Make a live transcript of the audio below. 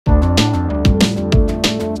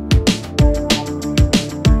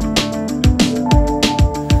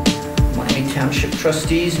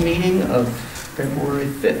Trustees meeting of February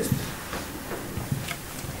 5th.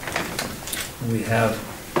 We have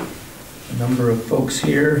a number of folks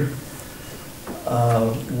here.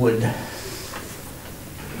 Would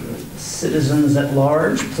citizens at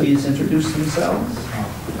large please introduce themselves?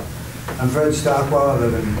 I'm Fred Stockwell, I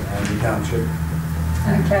live in the township.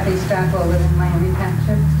 I'm Kathy Stockwell, live in Miami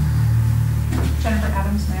Township. Jennifer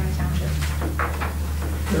Adams, Miami Township.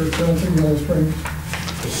 Eric Johnson, Yellow Springs.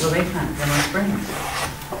 Lorraine Hunt, Yellow Springs.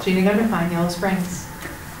 Gina Guggenheim, Yellow Springs.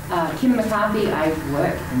 Kim McCarthy, I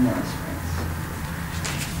work in Yellow Springs.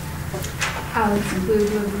 Alex Blue,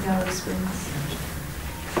 live in Yellow Springs.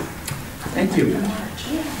 Thank you.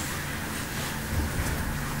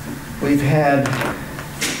 We've had a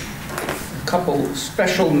couple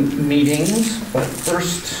special meetings, but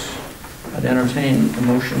first I'd entertain a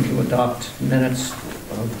motion to adopt minutes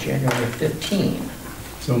of January 15.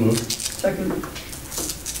 So moved. Second.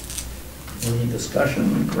 Any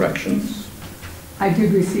discussion, corrections? I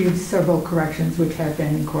did receive several corrections which have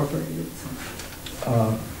been incorporated.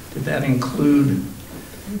 Did that include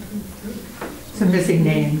Some missing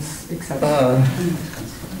names, etc.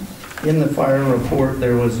 in the fire report,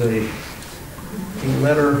 there was a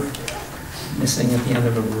letter missing at the end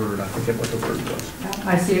of a word. I forget what the word was.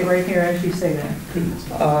 I see it right here as you say that.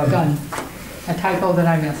 Done. A typo that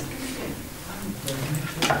I missed.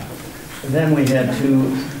 And then we had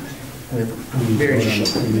two with very We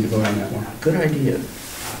need to vote on that one. good idea.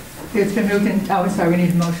 It's been moved in, oh, sorry, we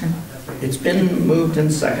need a motion. It's been moved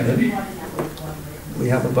and seconded. We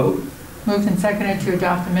have a vote. Moved and seconded to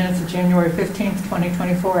adopt the minutes of January 15th,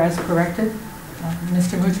 2024 as corrected.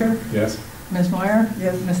 Mr. Mucher? Yes. Ms. Moyer?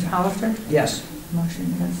 Yes. Mr. Hollister? Yes.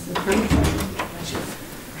 Motion is approved.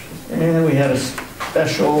 And we had a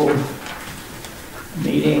special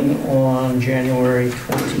meeting on January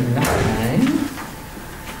 29.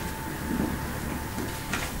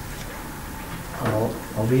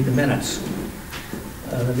 I'll read the minutes.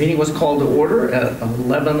 The meeting was called to order at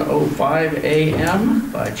 11:05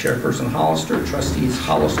 a.m. by Chairperson Hollister. Trustees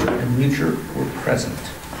Hollister and Mucher were present.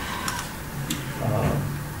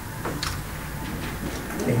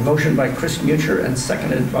 A motion by Chris Mucher and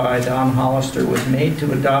seconded by Don Hollister was made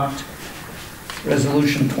to adopt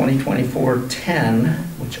Resolution 2024-10,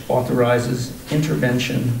 which authorizes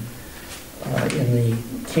intervention in the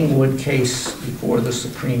Kingwood case before the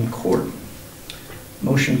Supreme Court.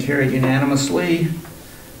 Motion carried unanimously.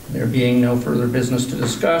 There being no further business to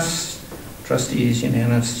discuss, trustees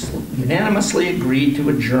unanimously agreed to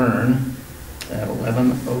adjourn at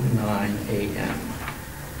 11:09 a.m.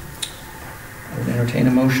 I would entertain a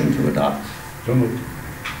motion to adopt. So moved.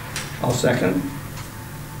 I'll second.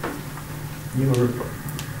 You were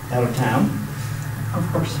out of town? Of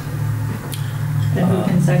course. Then moved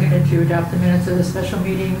and seconded to adopt the minutes of the special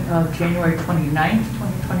meeting of January 29th,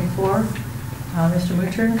 2024. Mr.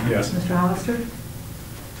 Mucher? Yes. Mr. Hollister?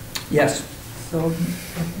 Yes. So,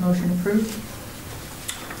 motion approved.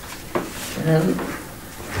 And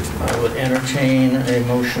I would entertain a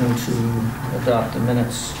motion to adopt the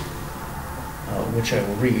minutes, which I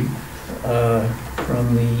will read,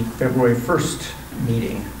 from the February 1st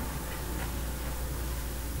meeting.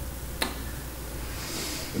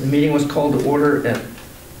 The meeting was called to order at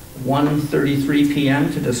 1:33 p.m.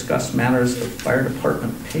 to discuss matters of fire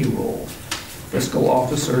department payroll. Fiscal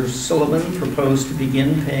Officer Sullivan proposed to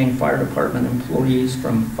begin paying fire department employees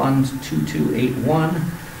from Fund 2281.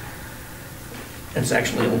 It's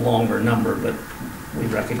actually a longer number, but we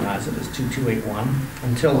recognize it as 2281,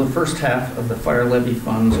 until the first half of the fire levy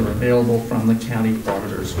funds are available from the county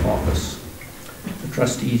auditor's office. The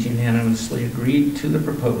trustees unanimously agreed to the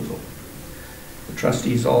proposal. The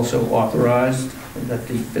trustees also authorized the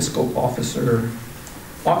fiscal officer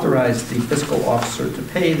to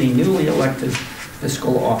pay the newly elected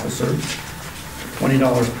fiscal officer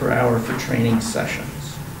 $20 per hour for training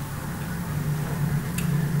sessions.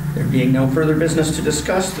 There being no further business to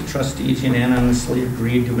discuss, the trustees unanimously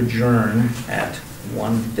agreed to adjourn at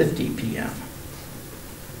 1:50 p.m.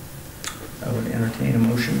 I would entertain a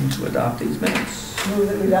motion to adopt these minutes. Move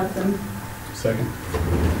that we adopt them. Second.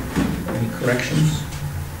 Any corrections?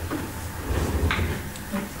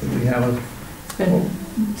 Do we have a... Been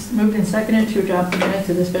moved and seconded to adopt the minutes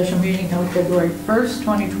of the special meeting held February 1st,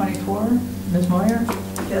 2024. Ms. Moyer?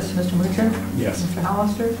 Yes. Mr. Mucher? Yes. Mr.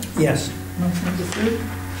 Hollister? Yes. Motion is approved.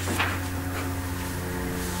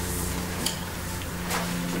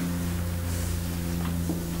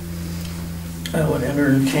 I would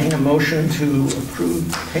entertain a motion to approve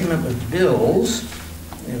payment of bills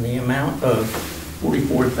in the amount of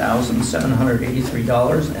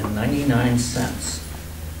 $44,783.99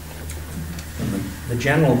 from the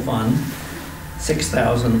general fund,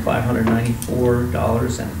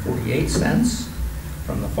 $6,594.48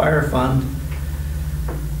 from the fire fund,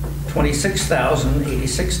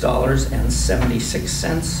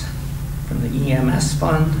 $26,086.76 from the EMS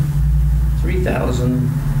fund,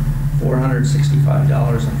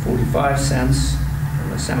 $3,465.45 from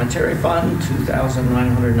the cemetery fund,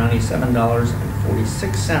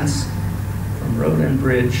 $2,997.46 from road and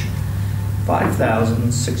bridge,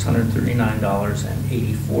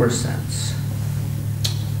 $5,639.84.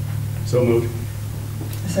 So moved.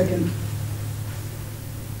 Second.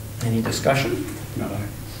 Any discussion? Not aye.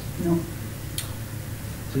 No.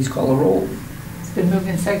 Please call the roll. It's been moved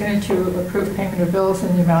and seconded to approve payment of bills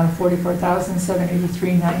in the amount of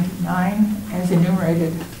 $44,783.99 as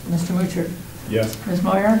enumerated. Mr. Mutcher? Yes. Ms.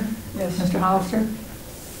 Moyer? Yes. Mr. Hollister?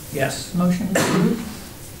 Yes. Motion is approved.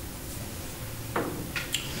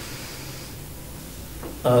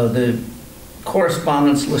 The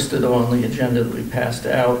correspondence listed on the agenda that we passed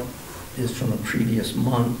out is from a previous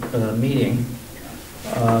meeting.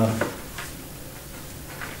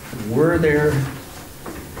 Were there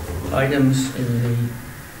items in the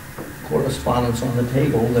correspondence on the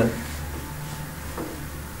table that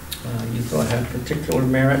you thought had particular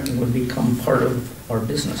merit and would become part of our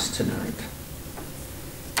business tonight?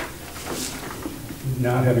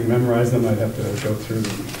 Not having memorized them, I'd have to go through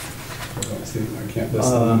them. Let's see, I can't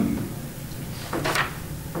list them.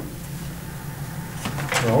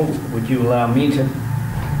 Well, would you allow me to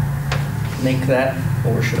make that,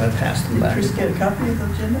 or should I pass them back? Did Chris get a copy of the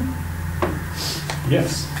agenda?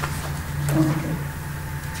 Yes, Oh, okay.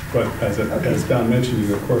 but as Don mentioned,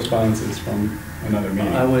 the correspondence is from another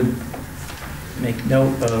meeting. I would make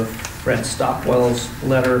note of Brett Stockwell's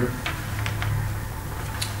letter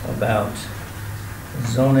about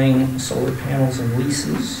zoning solar panels and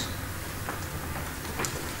leases.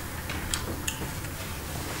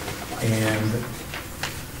 And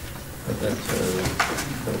that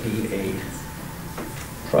there'll be a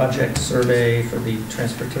project survey for the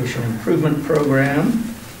Transportation Improvement Program.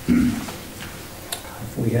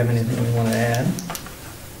 If we have anything we want to add.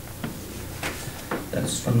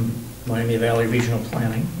 That's from Miami Valley Regional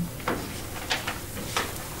Planning.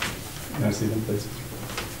 Can I see them, please?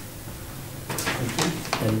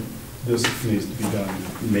 And This needs to be done,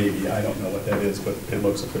 maybe, I don't know what that is, but it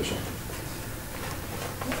looks official.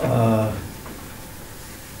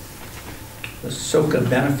 the SOCA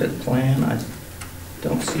benefit plan, I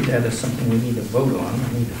don't see that as something we need to vote on.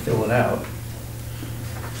 We need to fill it out.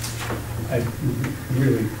 I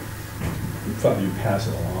really thought you'd pass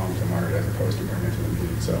it along to Margaret as opposed to bring it to the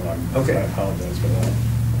meeting, so I apologize for that.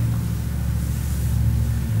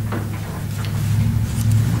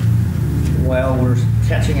 While we're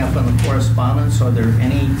catching up on the correspondence, are there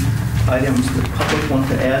any items the public want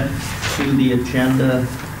to add to the agenda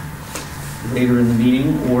later in the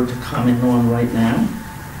meeting or to comment on right now?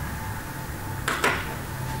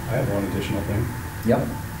 I have one additional thing. Yep.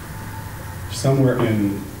 Somewhere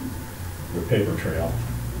in the paper trail,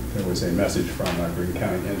 there was a message from a Green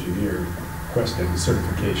County engineer requesting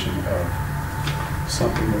certification of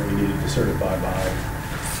something that we needed to certify by.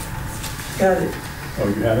 Got it, Oh,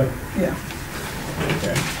 you had it? yeah.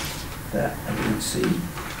 Okay. That I didn't see.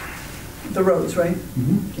 The roads, right?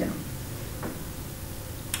 Yeah.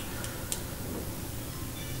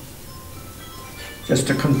 Just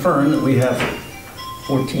to confirm that we have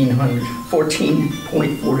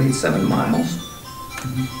 14.487 miles.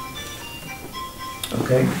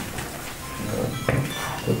 Okay.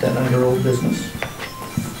 Put that under old business.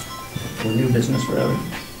 Or new business, rather.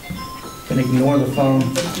 Can ignore the phone.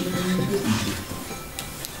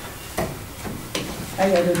 I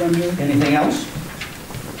got it on here. Anything else?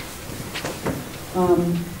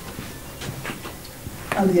 On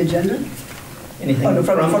the agenda? Anything Oh, no,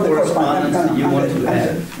 from the correspondence that you want to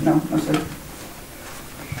add? No, no, sir.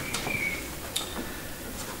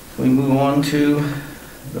 We move on to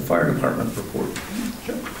the fire department report.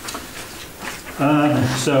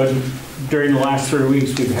 So during the last 3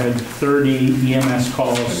 weeks, we've had 30 EMS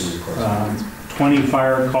calls, 20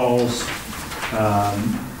 fire calls.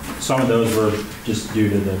 Some of those were just due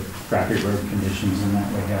to the crappy road conditions and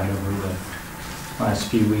that we had over the last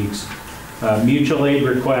few weeks. Mutual aid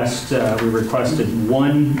request, we requested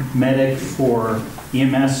 1 medic for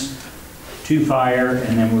EMS, 2 fire,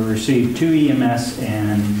 and then we received 2 EMS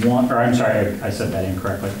and 1, or I'm sorry, I said that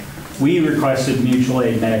incorrectly. We requested mutual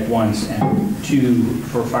aid medic once and 2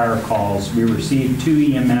 for fire calls. We received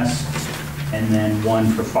 2 EMS and then 1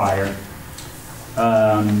 for fire.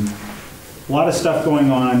 A lot of stuff going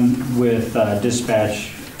on with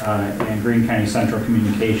dispatch and Greene County Central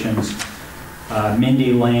Communications.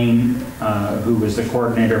 Mindy Lane, who was the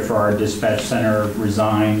coordinator for our dispatch center,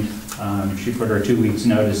 resigned. She put her 2 weeks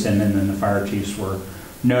notice in, and then the fire chiefs were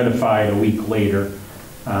notified a week later.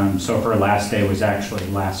 So her last day was actually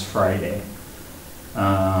last Friday.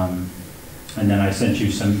 And then I sent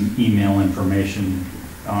you some email information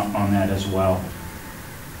on that as well.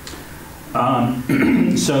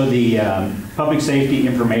 So the Public Safety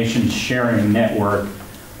Information Sharing Network,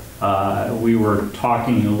 we were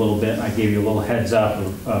talking a little bit, I gave you a little heads up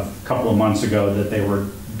a couple of months ago that they were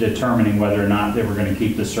determining whether or not they were going to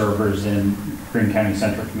keep the servers in Greene County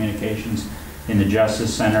Central Communications in the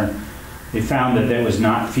Justice Center. They found that that was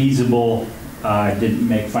not feasible, didn't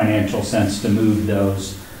make financial sense to move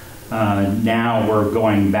those. Now we're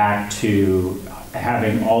going back to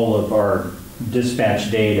having all of our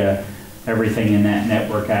dispatch data, everything in that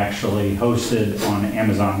network actually hosted on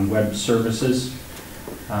Amazon Web Services,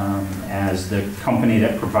 as the company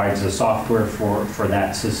that provides the software for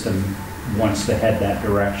that system wants to head that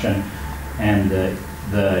direction, and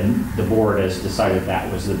the board has decided that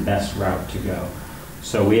was the best route to go.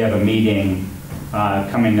 So we have a meeting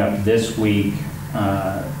coming up this week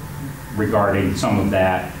regarding some of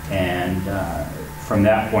that, and from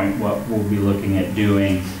that point what we'll be looking at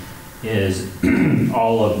doing is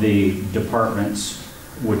all of the departments,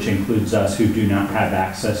 which includes us who do not have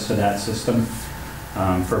access to that system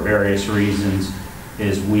for various reasons,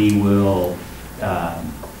 is we will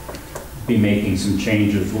be making some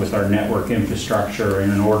changes with our network infrastructure,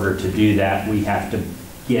 and in order to do that we have to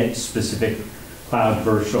get specific cloud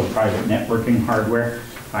virtual private networking hardware,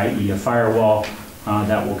 i.e. a firewall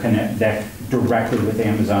that will connect that directly with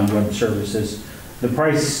Amazon Web Services. The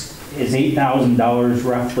price is $8,000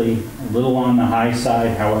 roughly, a little on the high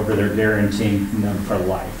side, however they're guaranteeing them for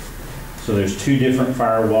life. So there's 2 different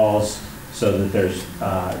firewalls so that there's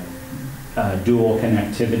dual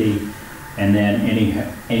connectivity, and then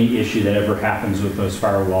any issue that ever happens with those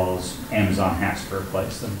firewalls, Amazon has to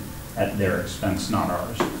replace them at their expense, not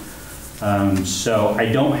ours. So I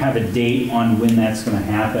don't have a date on when that's going to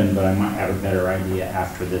happen, but I might have a better idea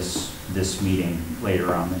after this meeting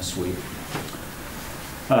later on this week.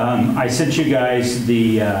 I sent you guys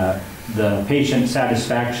the patient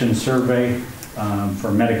satisfaction survey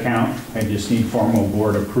for MediCount. I just need formal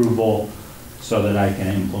board approval so that I can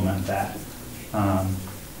implement that,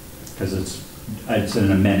 because it's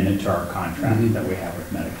an amendment to our contract that we have with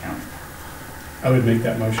MediCount. I would make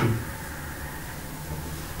that motion.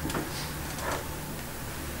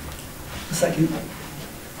 Second.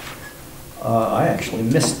 I actually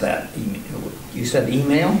missed that email. You said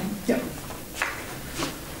email? Yep.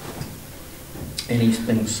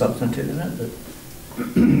 Anything substantive in it?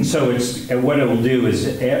 So what it will do is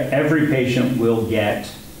every patient will get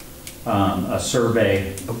a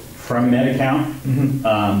survey from MediCount.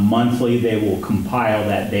 Monthly, they will compile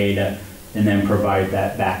that data and then provide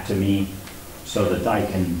that back to me so that I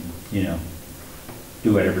can, do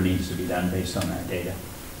whatever needs to be done based on that data.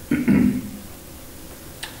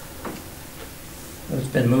 It's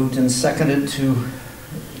been moved and seconded to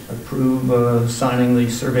approve signing the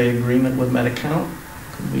survey agreement with MediCount.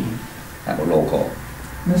 Could we have a roll call?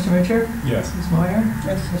 Mr. Mutcher? Yes. Ms. Moyer?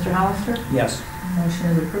 Yes. Mr. Hollister? Yes. Motion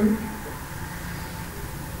is approved.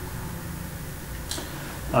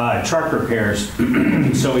 Truck repairs.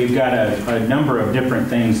 So we've got a number of different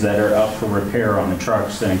things that are up for repair on the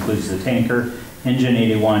trucks. That includes the tanker, engine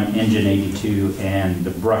 81, engine 82, and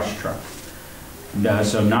the brush truck.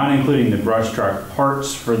 So not including the brush truck,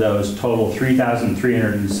 parts for those total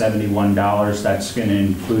 $3,371. That's going to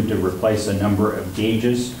include to replace a number of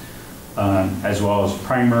gauges, as well as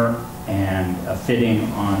primer and a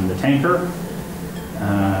fitting on the tanker.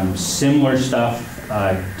 Similar stuff,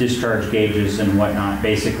 discharge gauges and whatnot.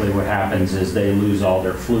 Basically what happens is they lose all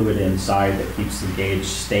their fluid inside that keeps the gauge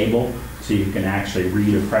stable, so you can actually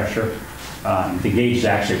read a pressure. The gauges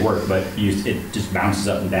actually work, but it just bounces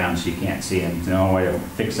up and down, so you can't see them. The only way to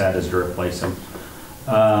fix that is to replace them.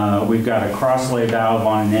 We've got a cross-lay valve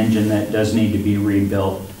on an engine that does need to be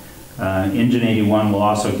rebuilt. Engine 81 will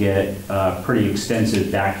also get a pretty extensive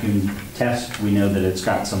vacuum test. We know that it's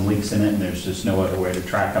got some leaks in it, and there's just no other way to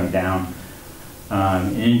track them down.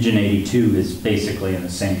 Engine 82 is basically in the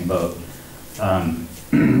same boat.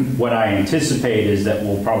 What I anticipate is that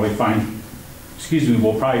we'll probably find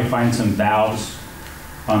some valves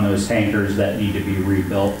on those tankers that need to be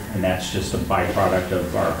rebuilt, and that's just a byproduct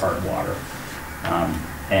of our hard water.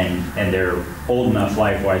 And they're old enough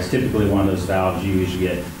life-wise. Typically one of those valves you usually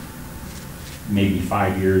get maybe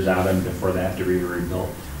 5 years out of them before they have to be rebuilt.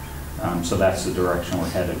 So that's the direction we're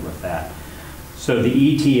headed with that. So the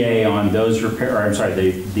ETA on those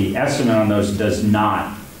the estimate on those does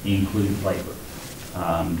not include labor.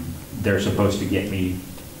 They're supposed to get me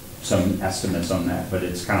some estimates on that, but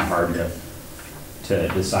it's kind of hard to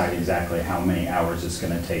decide exactly how many hours it's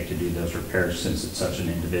going to take to do those repairs since it's such an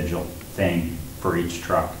individual thing for each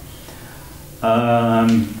truck.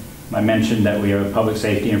 I mentioned that we have a public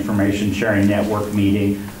safety information sharing network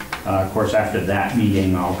meeting. Of course, after that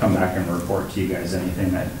meeting, I'll come back and report to you guys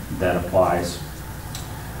anything that applies.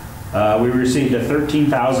 We received a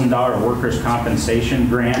 $13,000 workers' compensation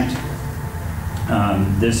grant.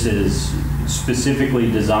 This is specifically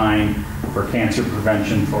designed for cancer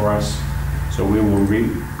prevention for us. So we will be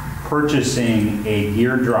purchasing a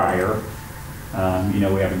gear dryer. You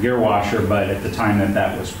know, we have a gear washer, but at the time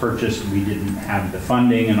that was purchased, we didn't have the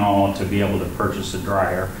funding and all to be able to purchase a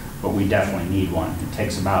dryer, but we definitely need one. It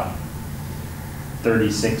takes about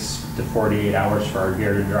 36 to 48 hours for our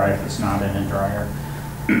gear to dry if it's not in a dryer.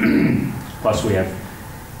 Plus we have,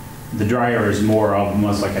 the dryer is more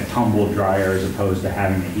almost like a tumble dryer as opposed to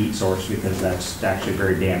having a heat source, because that's actually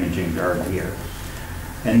very damaging to our gear.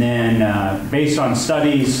 And then based on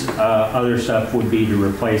studies, other stuff would be to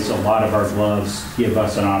replace a lot of our gloves, give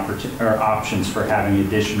us an options for having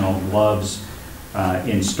additional gloves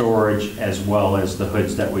in storage, as well as the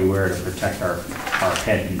hoods that we wear to protect our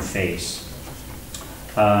head and face.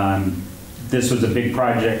 This was a big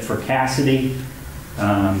project for Cassidy,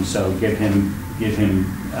 so give him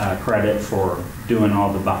credit for doing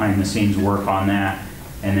all the behind the scenes work on that,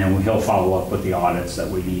 and then he'll follow up with the audits that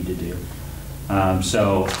we need to do.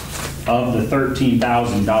 So of the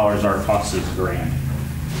 $13,000, our cost is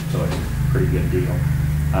 $1,000, so it's a pretty good deal.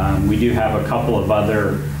 We do have a couple of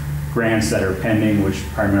other grants that are pending, which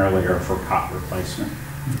primarily are for cot replacement.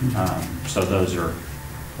 So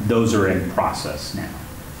those are in process now.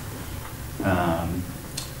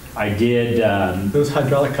 I did. Those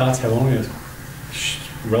hydraulic cots have only a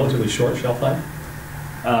relatively short shelf life?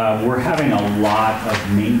 We're having a lot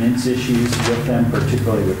of maintenance issues with them,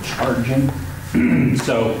 particularly with charging.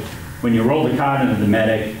 So when you roll the cot into the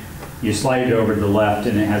Medic, you slide it over to the left,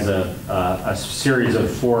 and it has a series of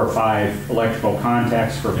 4 or 5 electrical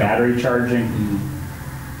contacts for battery charging.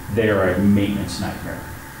 They are a maintenance nightmare.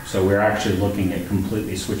 So we're actually looking at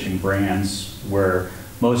completely switching brands, where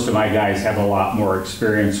most of my guys have a lot more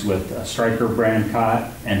experience with a Stryker brand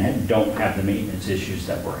cot and don't have the maintenance issues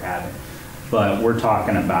that we're having. But we're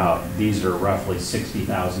talking about, these are roughly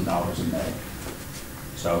 $60,000 a Medic.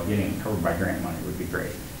 So getting it covered by grant money would be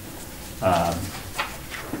great.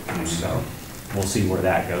 So we'll see where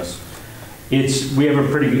that goes. We have a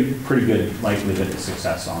pretty good likelihood of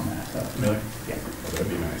success on that, though. Really? Yeah. Oh, that'd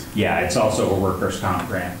be nice. Yeah, it's also a workers' comp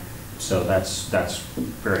grant, so that's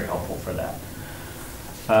very helpful for that.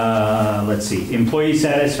 Let's see, employee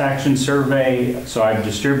satisfaction survey. So I've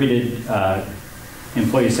distributed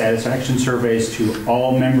employee satisfaction surveys to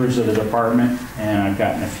all members of the department, and I've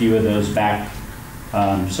gotten a few of those back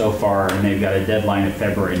so far, and they've got a deadline of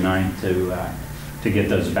February 9th to get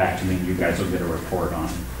those back to me, and you guys will get a report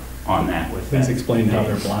on that with Please that. explain how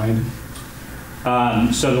they're blind.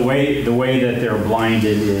 So the way that they're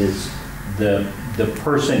blinded is the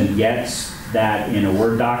person gets that in a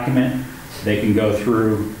Word document. They can go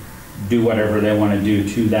through, do whatever they want to do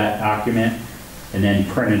to that document, and then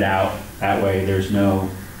print it out. That way there's no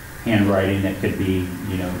handwriting that could be,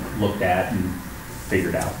 looked at and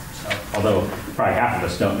figured out. So, although probably half of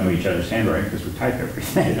us don't know each other's handwriting because we type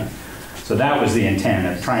everything. Yeah. So that was the intent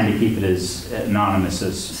of trying to keep it as anonymous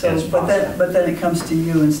as possible. But then it comes to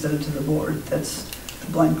you instead of to the board. That's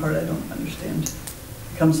the blind part I don't understand.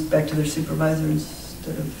 It comes back to their supervisor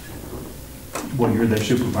instead of... Well, you're their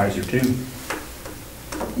supervisor too.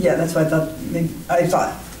 Yeah, that's what I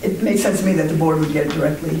thought. It makes sense to me that the board would get it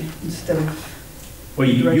directly instead of... Well,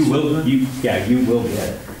 you will get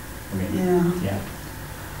it. I mean, yeah.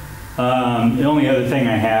 The only other thing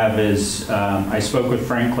I have is I spoke with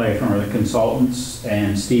Frank Clay from the consultants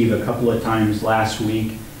and Steve a couple of times last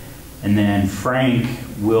week, and then Frank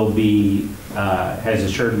will be has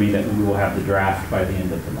assured me that we will have the draft by the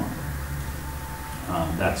end of the month.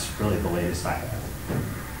 That's really the latest I have.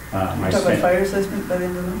 Talk about fire assessment by the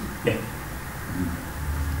end of the month? Yeah.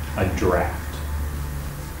 A draft.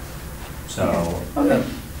 So. Okay.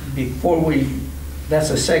 That's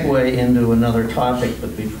a segue into another topic,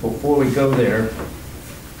 but before we go there,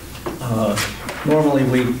 normally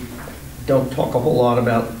we don't talk a whole lot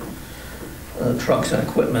about trucks and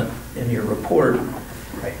equipment in your report.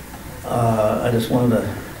 Right. I just wanted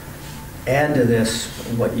to add to this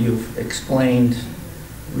what you've explained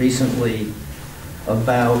recently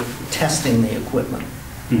about testing the equipment.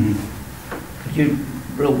 Mm-hmm. Could you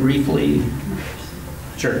real briefly?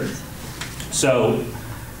 Sure. So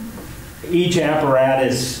each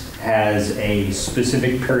apparatus has a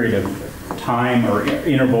specific period of time, or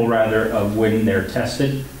interval rather, of when they're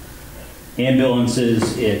tested.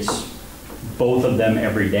 Ambulances, it's both of them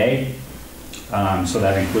every day. So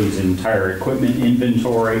that includes entire equipment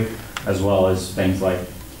inventory, as well as things like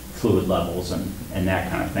fluid levels and that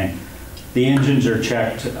kind of thing. The engines are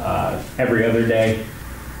checked every other day.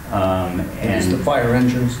 It's the fire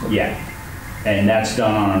engines? Yeah, and that's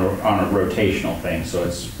done on a rotational thing, so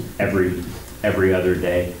it's every other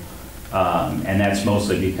day. And that's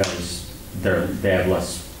mostly because they have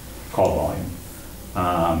less call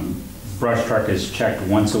volume. Brush truck is checked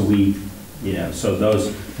once a week, so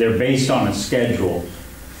they're based on a schedule.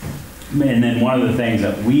 And then one of the things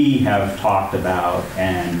that we have talked about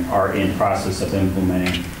and are in process of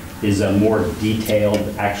implementing is a more detailed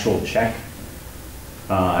actual check.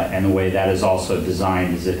 And the way that is also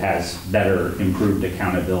designed is it has better improved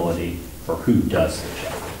accountability for who does the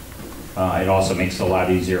check. It also makes it a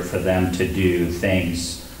lot easier for them to do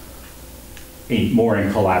things more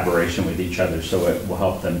in collaboration with each other, so it will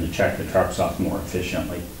help them to check the trucks off more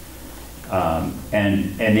efficiently.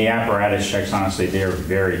 And the apparatus checks, honestly, they're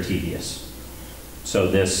very tedious. So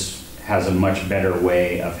this has a much better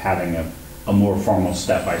way of having a more formal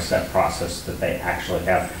step-by-step process that they actually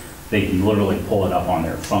have. They can literally pull it up on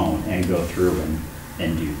their phone and go through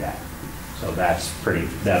and do that. So that's pretty,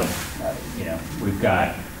 we've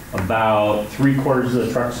got about 3/4 of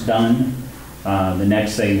the trucks done. The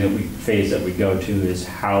next phase that we go to is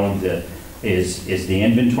is the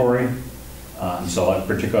inventory. So in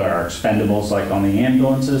particular our expendables, like on the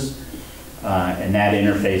ambulances, and that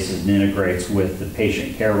interfaces and integrates with the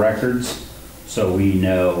patient care records. So we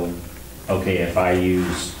know, okay, if I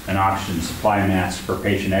use an oxygen supply mask for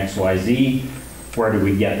patient XYZ, where did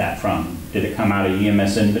we get that from? Did it come out of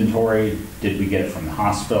EMS inventory? Did we get it from the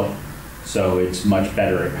hospital? So it's much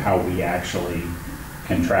better at how we actually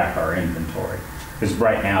can track our inventory. Because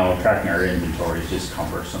right now, tracking our inventory is just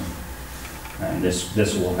cumbersome. And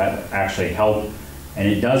this will actually help, and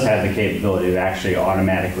it does have the capability of actually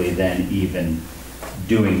automatically then even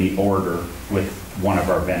doing the order with one of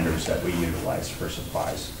our vendors that we utilize for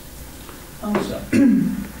supplies. So.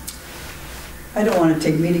 I don't want to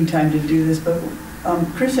take meeting time to do this, but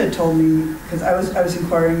Chris had told me, because I was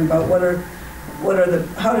inquiring about what are the,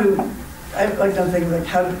 I'd like to think like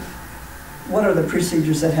what are the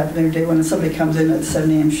procedures that happen every day when somebody comes in at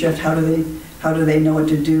 7 a.m. shift? How do they know what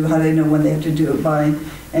to do? How do they know when they have to do it by?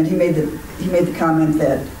 And he made the comment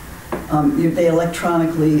that they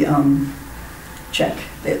electronically check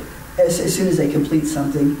it as soon as they complete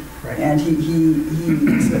something. Right. And he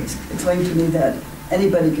explained to me that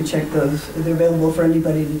anybody could check those. They're available for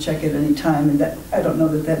anybody to check at any time, and that I don't know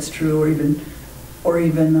that that's true, or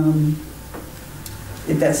even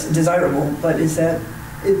if that's desirable. But is that?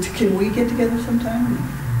 Can we get together sometime?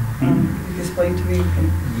 You explain to me.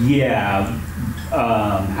 Yeah.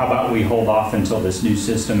 How about we hold off until this new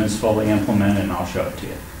system is fully implemented, and I'll show it to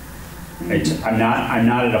you. I'm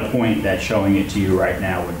not at a point that showing it to you right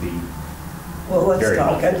now would be. Well, let's very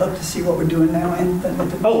talk. helpful. I'd love to see what we're doing now, and then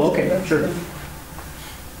with the. Oh, okay, sure.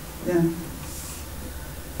 Yeah.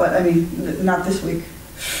 But I mean, not this week.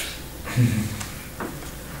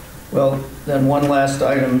 Well, then one last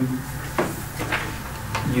item.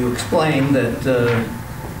 You explained that the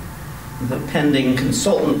pending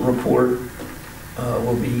consultant report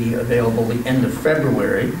will be available the end of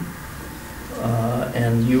February,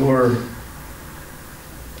 and your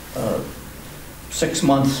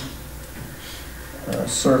 6-month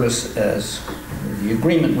service as the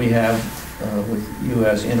agreement we have with you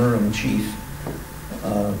as interim chief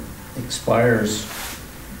expires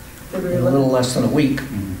in a little less than a week.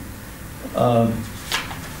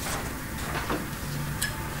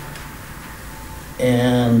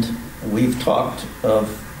 And we've talked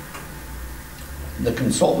of the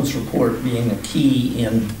consultant's report being a key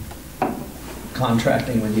in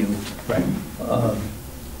contracting with you. Right.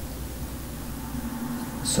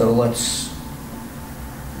 So let's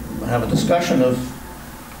have a discussion of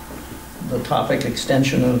the topic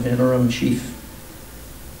extension of interim chief.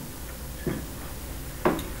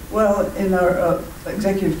 Well, in our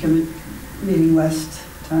executive committee meeting last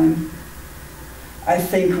time, I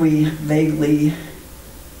think we vaguely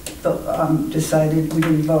decided, we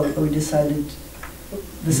didn't vote, but we decided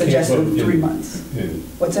the suggested 3 months.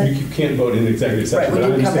 What's that? You can't vote in executive session. Right, we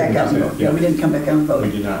didn't come back out and vote. Yeah, we didn't come back out and vote.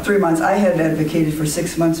 We did not. 3 months. I had advocated for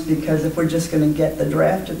 6 months because if we're just going to get the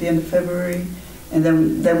draft at the end of February, and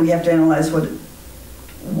then we have to analyze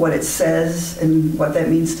what it says and what that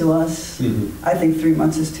means to us. I think 3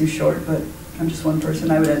 months is too short, but I'm just one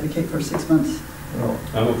person. I would advocate for 6 months. Well,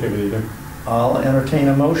 I'm okay with either. I'll entertain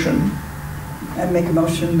a motion. I make a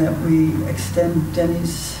motion that we extend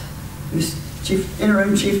Denny's, who's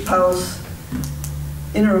interim Chief Powell's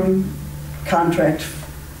interim contract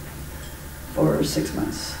for 6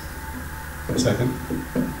 months. A second?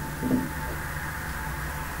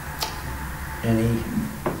 Any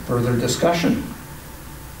further discussion?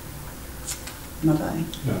 Not I.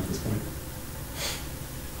 No, at this point.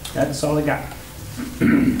 That's all I got.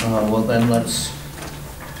 Well, then let's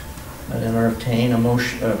entertain a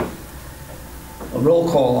motion, a roll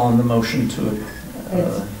call on the motion to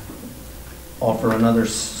offer another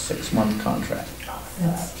 6-month contract.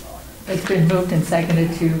 It's been moved and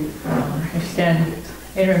seconded to extend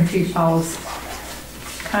interim Chief Powell's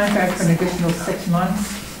contract for an additional 6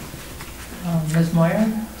 months. Ms.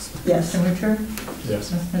 Moyer? Yes. Mr. Mutcher?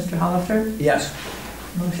 Yes. Mr. Hollister? Yes.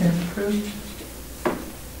 Motion is approved.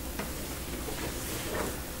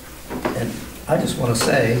 And I just want to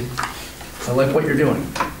say, I like what you're doing.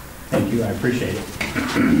 Thank you, I appreciate it.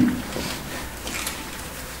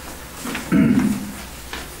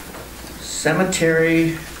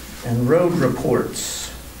 Cemetery and road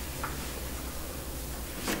reports.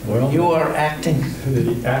 Well, You are acting.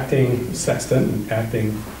 the acting sexton,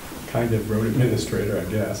 acting kind of road administrator, I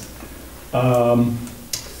guess.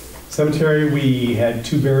 Cemetery, we had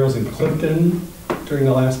 2 burials in Clifton during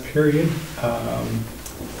the last period.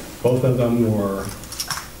 Both of them were,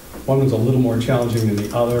 one was a little more challenging than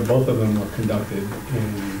the other. Both of them were conducted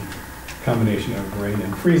in combination of rain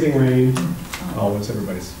and freezing rain, always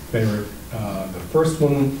everybody's favorite. The first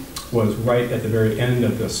one was right at the very end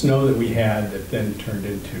of the snow that we had that then turned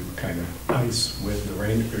into kind of ice with the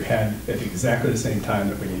rain that we had at exactly the same time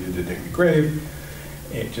that we needed to dig the grave.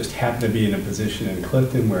 It just happened to be in a position in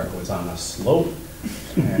Clifton where it was on a slope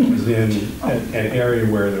and it was in an area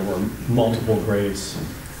where there were multiple graves,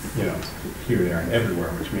 you know, here, there, and everywhere,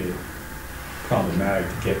 which made it problematic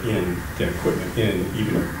to get equipment in,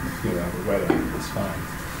 even if, you know, the weather was fine.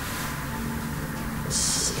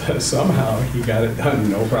 Somehow he got it done,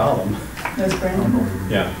 no problem. That's Brandon?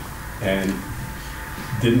 Yeah, and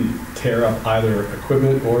didn't tear up either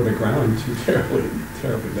equipment or the ground too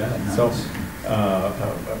terribly bad. So,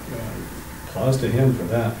 applause to him for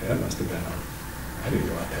that. That must have been I didn't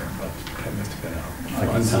go out there, but that must have been a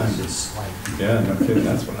fun time. Yeah, no kidding,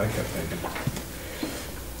 that's what I kept thinking.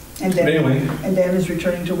 And Dan, But anyway. And Dan is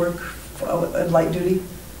returning to work at light duty?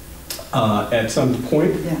 At some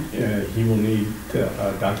point, Yeah. he will need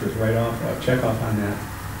a doctor's write-off, check-off on that.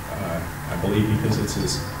 I believe he visits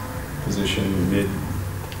his physician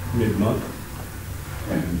mid-month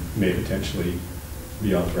and may potentially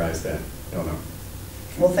be authorized that, don't know.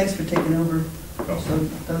 Well, thanks for taking over Oh.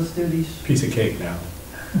 those duties. Piece of cake now.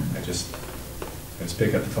 I just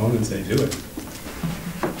pick up the phone and say, do it.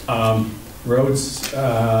 Roads,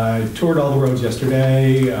 I toured all the roads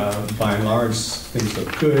yesterday. By and large, things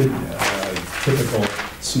look good. Typical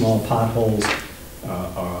small potholes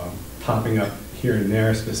popping up here and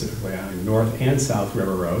there, specifically on North and South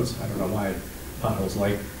River roads. I don't know why potholes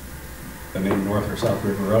like the name North or South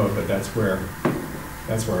River Road, but that's where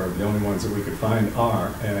the only ones that we could find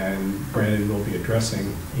are, and Brandon will be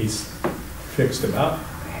addressing. He's fixed about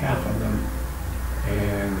half of them,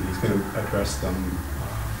 and he's going to address them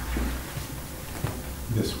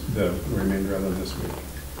the remainder of them this week.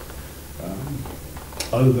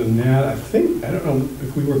 Other than that, I don't know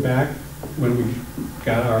if we were back when we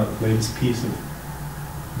got our latest piece of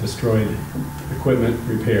destroyed equipment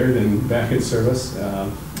repaired and back in service.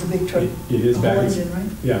 The big truck, It is the back whole in, engine, right?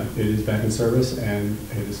 yeah, it is back in service and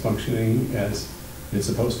it is functioning as it's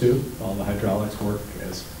supposed to. All the hydraulics work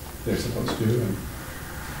as they're supposed to. And,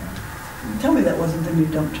 Tell me that wasn't the new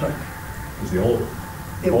dump truck. it was the old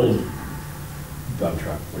dump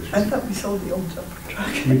truck, which I was, thought we sold the old dump truck.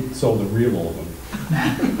 we sold the real old one.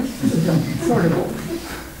 Sort of old.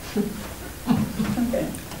 Okay.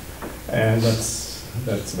 And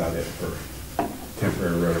that's about it for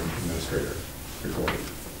temporary road administrator report.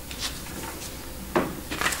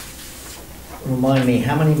 Remind me,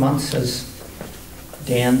 how many months has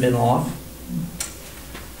Dan been off?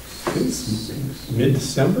 Since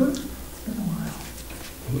mid-December? It's been a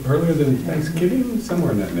while. Earlier than Thanksgiving,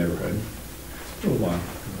 somewhere in that neighborhood. A little while.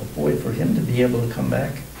 Well, boy, for him to be able to come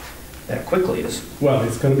back that quickly is, Well,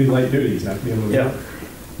 it's going to be light duty. He's not going to be able to Yeah. work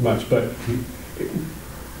much, but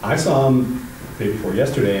I saw him the day before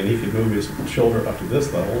yesterday, and he could move his shoulder up to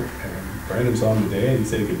this level. And Brandon saw him today, and he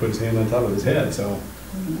said he could put his hand on top of his head. So,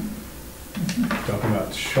 talking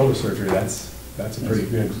about shoulder surgery, that's a pretty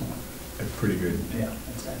good, yeah,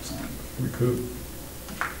 that's excellent. recoup.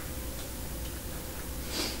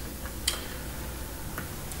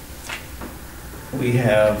 We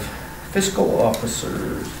have fiscal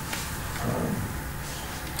officers.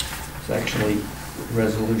 It's actually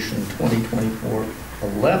Resolution 2024-11,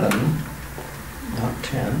 not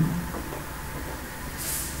 10.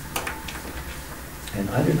 And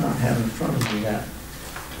I do not have in front of me that,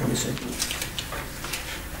 let me see,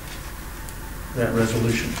 that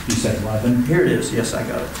resolution. You said 11? Here it is, yes, I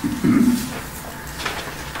got it.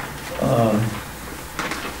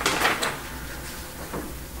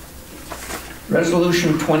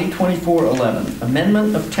 Resolution 2024-11,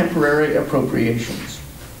 Amendment of Temporary Appropriations.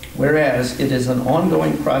 Whereas it is an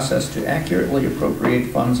ongoing process to accurately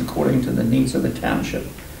appropriate funds according to the needs of the township.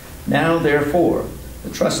 Now, therefore, the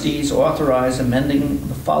trustees authorize amending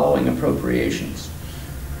the following appropriations.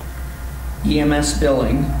 EMS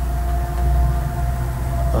billing.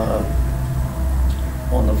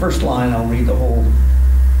 On the first line, I'll read the whole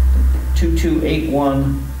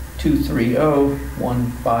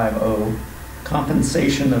 2281-230-150.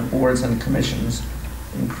 Compensation of boards and commissions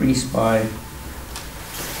increased by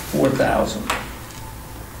 $4,000.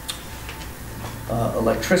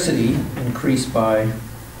 Electricity increased by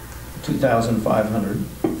 $2,500.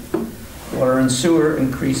 Water and sewer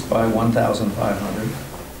increased by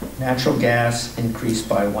 $1,500. Natural gas increased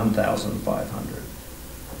by $1,500.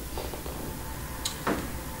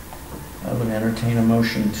 I would entertain a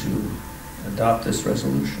motion to adopt this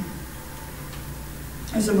resolution.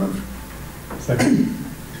 As a move. Second.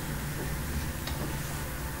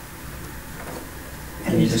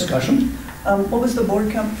 Any discussion? What was the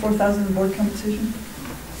board 4,000 board compensation?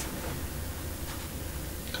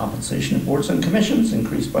 Compensation of boards and commissions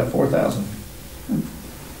increased by $4,000.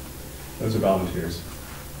 Those are volunteers.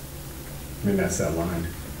 I mean, that's that line.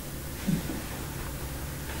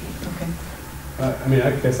 Okay. I mean,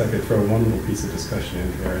 I guess I could throw one little piece of discussion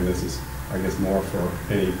in here, and this is, I guess, more for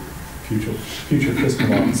any future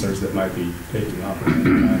fiscal officers that might be taking off at any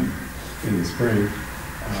time in the spring.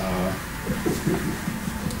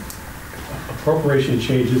 Appropriation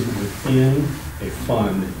changes within a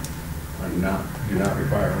fund do not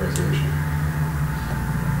require a resolution.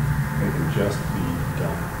 They can just be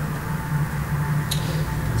done.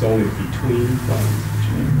 It's only between funds.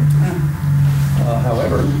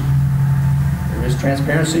 However, there is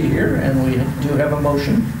transparency here, and we do have a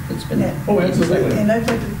motion that's been. Yeah. Oh, absolutely. And I'd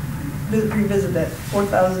like to revisit that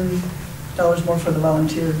 $4,000 more for the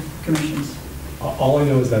volunteer commissions. All I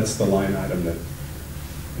know is that's the line item that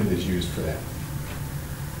is used for that.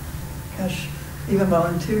 Gosh, even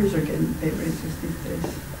volunteers are getting pay raises these days.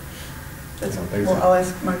 That's, I don't think well, so. I'll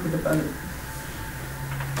ask Margaret about it.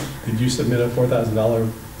 Did you submit a $4,000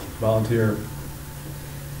 volunteer?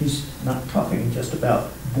 He's not talking just about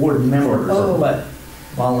board members, Oh. but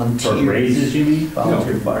volunteers. For raises, you mean?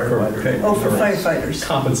 Volunteer No, firefighters. Oh, for firefighters.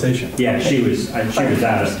 Compensation. Yeah, she was out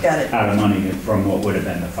Got it. of money from what would have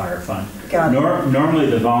been the fire fund. Got it. Normally,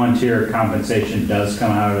 the volunteer compensation does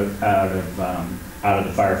come out of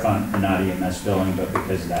the fire fund and not EMS billing, but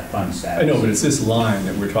because of that fund status. I know, but it's this line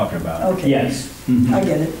that we're talking about. Okay. Yes. Mhm. I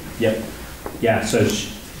get it. Yep. Yeah, so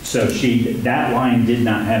that line did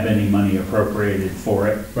not have any money appropriated for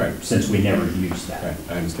it. Right. Since we never used that. Right,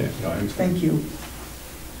 I understand. No, I understand. Thank you.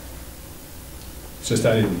 It's just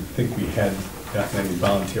I didn't think we had that many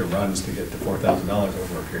volunteer runs to get to $4,000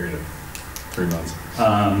 over a period of 3 months.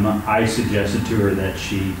 I suggested to her that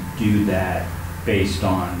she do that based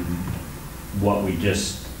on what we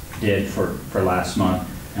just did for last month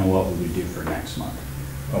and what we would do for next month.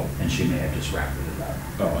 Oh, And she may have just wrapped it up.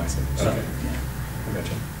 oh, I see. So, Okay, yeah. I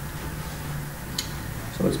gotcha.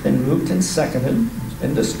 So it's been moved and seconded. There's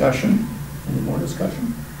been discussion. Any more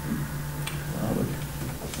discussion? I would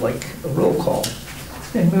like a roll call.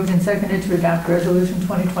 It's been moved and seconded to adopt Resolution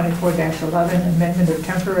 2024-11, Amendment of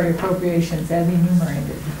Temporary Appropriations as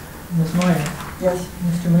enumerated. Ms. Moyer? Yes.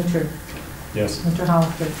 Mr. Mutcher? Yes. Mr.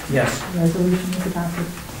 Hollister? Yes. Resolution is adopted.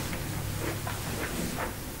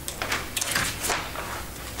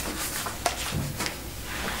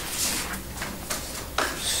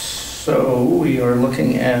 So we are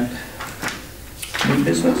looking at new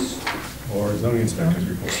business. Or zoning inspector's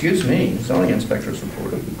report. Excuse me, zoning inspector's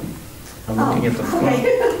report. I'm looking at the front.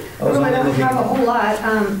 Okay. I was Well, I only don't looking- have a whole lot.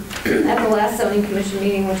 At the last zoning commission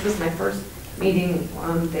meeting, which was my first meeting,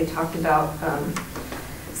 they talked about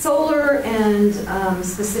solar and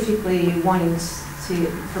specifically wanting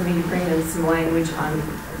for me to bring in some language on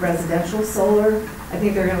residential solar. I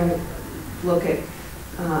think they're going to look at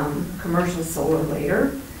commercial solar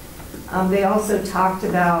later. They also talked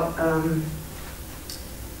about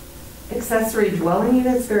accessory dwelling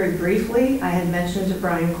units very briefly. I had mentioned to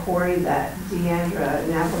Brian Corey that Deandra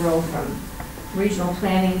Navarro from Regional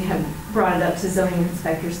Planning had brought it up to zoning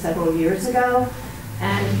inspectors several years ago.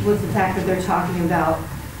 And with the fact that they're talking about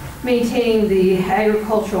maintaining the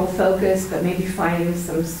agricultural focus, but maybe finding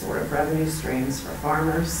some sort of revenue streams for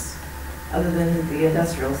farmers other than the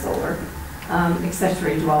industrial solar.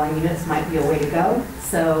 Accessory dwelling units might be a way to go.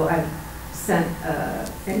 So I've sent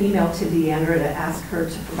an email to Deandra to ask her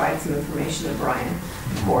to provide some information to Brian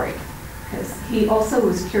Corey, because he also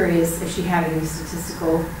was curious if she had any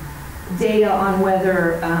statistical data on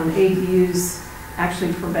whether ADUs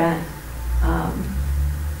actually prevent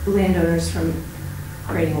landowners from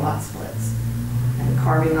creating lot splits and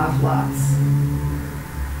carving off lots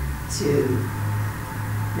to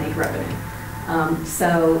make revenue.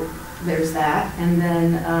 So there's that. And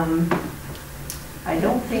then I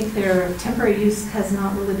don't think their temporary use has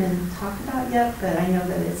not really been talked about yet, but I know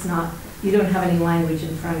that it's not, you don't have any language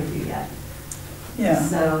in front of you yet. Yeah.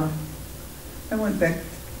 So I went back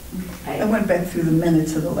through the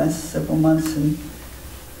minutes of the last several months, and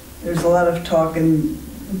there's a lot of talk, and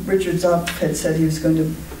Richard Zopp had said he was going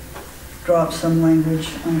to drop some language.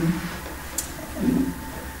 And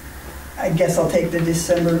I guess I'll take the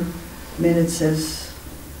December minutes as,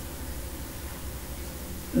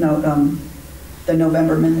 no, the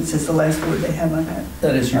November minutes is the last word they have on that.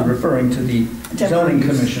 That is, you're referring to the zoning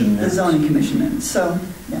commission. The zoning commission minutes, so,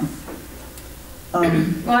 yeah.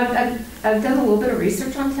 well, I've done a little bit of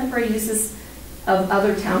research on temporary uses of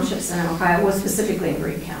other townships in Ohio, well, specifically in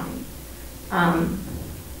Greene County.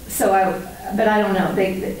 But I don't know.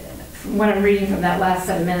 From what I'm reading from that last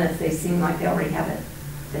 7 minutes, they seem like they already have it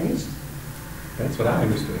finished. That's what I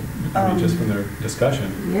understood. I mean, just from their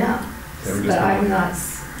discussion. Yeah. They were just but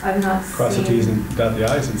I've not cross the T's and dot the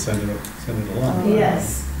I's and send it along.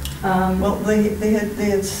 Yes. Well, they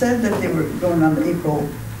had said that they were going on the April,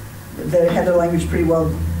 they had the language pretty well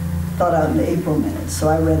thought out in the April minutes, so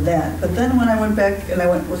I read that. But then when I went back and I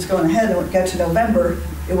went, what's going ahead, and got to November,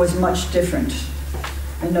 it was much different.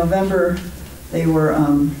 In November, they were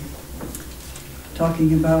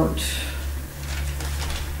talking about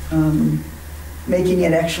making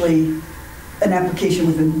it actually an application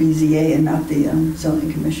with the BZA and not the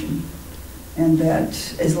zoning commission. And that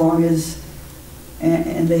as long as,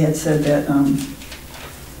 and they had said that,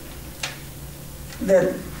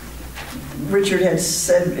 that Richard had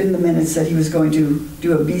said in the minutes that he was going to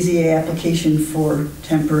do a BZA application for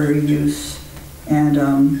temporary use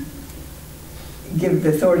and give the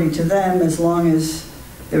authority to them as long as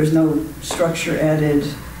there was no structure added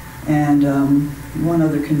and one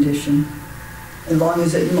other condition, as long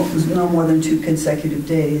as it was no more than 2 consecutive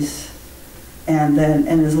days, and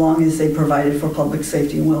as long as they provided for public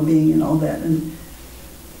safety and well-being and all that. And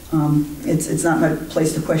it's not my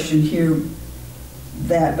place to question here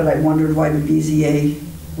that, but I wondered why the BZA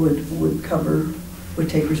would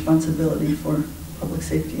take responsibility for public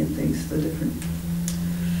safety and things, the different.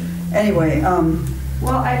 Anyway,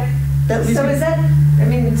 well, is that, I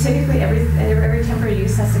mean, typically every temporary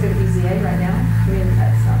use has to go to BZA right now? I mean,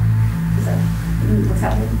 that's not, is that what's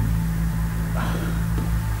happening?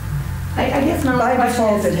 I guess my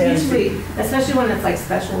question is usually, especially when it's like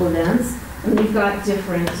special events, and you've got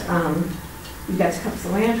different, you've got Cups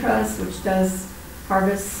of Land Trust, which does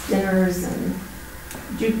harvest dinners, and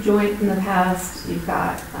Juke Joint in the past. You've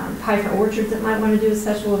got Pie for Orchards that might want to do a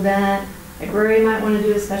special event. Agrarian might want to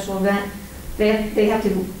do a special event. They have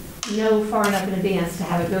to know far enough in advance to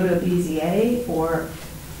have it go to a BZA, or?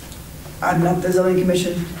 I'm not the zoning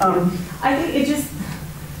commission.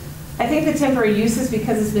 I think the temporary uses,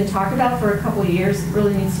 because it's been talked about for a couple of years,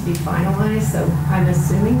 really needs to be finalized. So I'm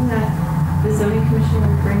assuming that the zoning commission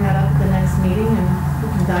will bring that up at the next meeting, and we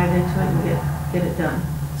can dive into it and get it done.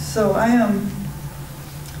 So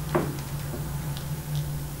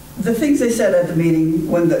the things they said at the meeting,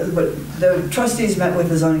 when the trustees met with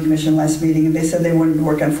the zoning commission last meeting, and they said they wanted to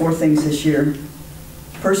work on 4 things this year.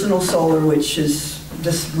 Personal solar, which is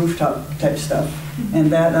just rooftop type stuff,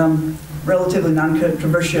 and that relatively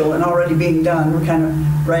non-controversial and already being done. We're kind of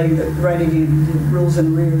writing the rules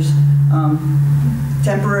and arrears.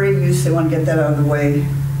 Temporary use, they want to get that out of the way.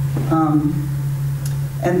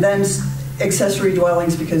 And then accessory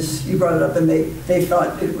dwellings, because you brought it up and they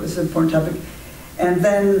thought it was an important topic. And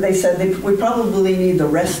then they said we probably need the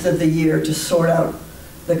rest of the year to sort out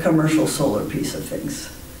the commercial solar piece of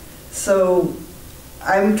things. So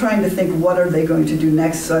I'm trying to think, what are they going to do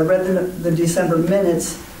next? So I read the December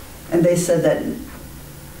minutes, and they said that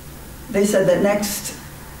next,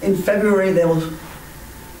 in February, they'll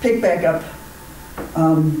pick back up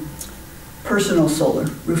personal solar,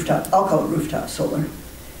 rooftop, I'll call it rooftop solar,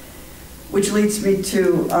 which leads me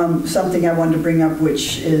to something I wanted to bring up,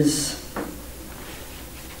 which is,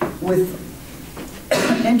 with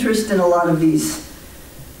interest in a lot of these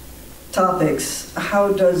topics,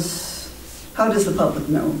 how does how does the public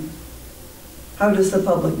know? How does the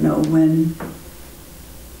public know when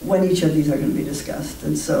each of these are going to be discussed?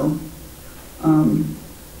 And so I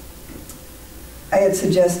had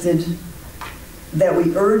suggested that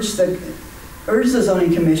we urge the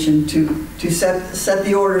zoning commission to set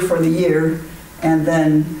the order for the year and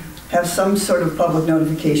then have some sort of public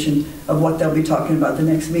notification of what they'll be talking about the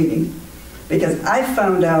next meeting. Because I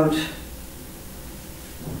found out,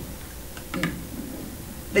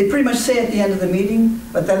 they pretty much say at the end of the meeting,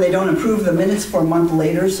 but then they don't approve the minutes for a month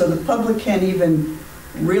later, so the public can't even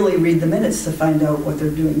really read the minutes to find out what they're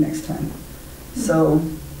doing next time. So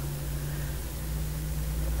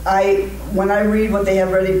when I read what they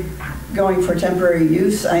have ready going for temporary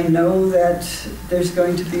use, I know that there's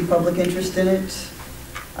going to be public interest in it.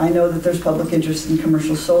 I know that there's public interest in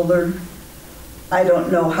commercial solar. I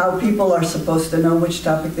don't know how people are supposed to know which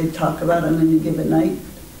topic they talk about on any given night.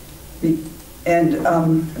 And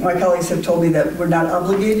my colleagues have told me that we're not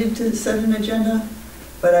obligated to set an agenda,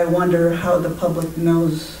 but I wonder how the public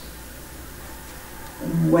knows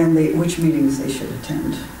which meetings they should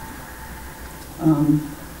attend.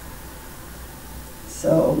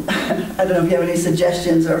 So I don't know if you have any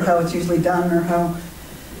suggestions or how it's usually done or how.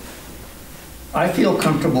 I feel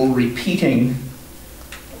comfortable repeating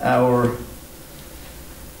our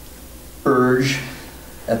urge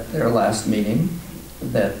at their last meeting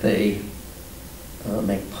that they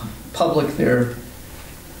make public their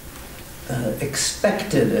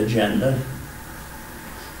expected agenda.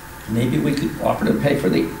 Maybe we could offer to pay for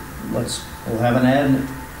we'll have an ad.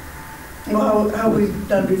 Well, how we've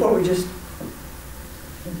done before, we just,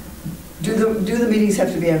 do the meetings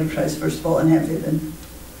have to be advertised first of all, and have they been?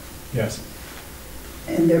 Yes.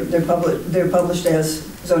 And they're published as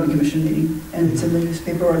zoning commission meeting, and it's in the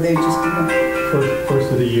newspaper, or they just do the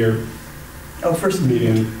First of the year. Oh, first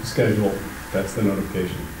meeting schedule. That's the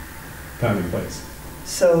notification. Time and place.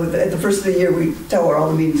 So at the first of the year, we tell where all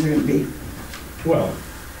the meetings are going to be. Well,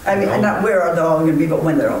 I mean, not where are they all going to be, but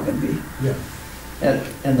when they're all going to be. yeah.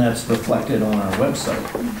 And that's reflected on our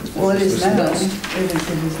website. Well, it is now. It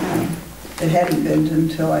is now. It hadn't been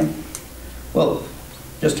until Well,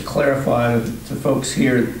 just to clarify to folks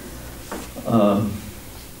here, or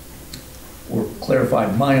clarify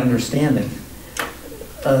my understanding,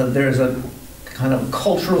 there's a kind of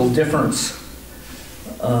cultural difference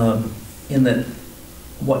in that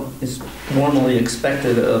what is normally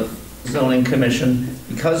expected of zoning commission,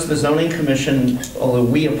 because the zoning commission, although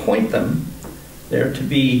we appoint them, they're to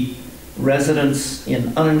be residents in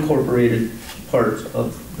unincorporated parts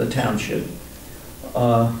of the township.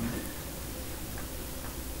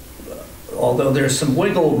 Although there's some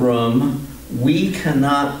wiggle room, we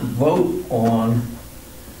cannot vote on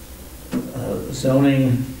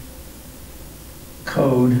zoning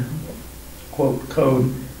code, quote,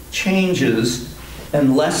 code changes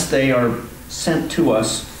unless they are sent to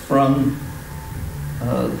us from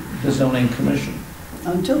the zoning commission.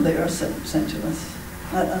 until they are sent to us,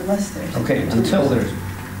 not unless they're sent. Okay, until there's,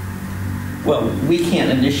 well, we can't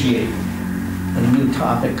initiate a new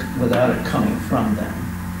topic without it coming from them.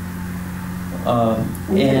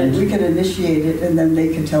 We can initiate it, and then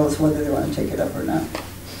they can tell us whether they want to take it up or not.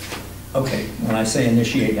 Okay, when I say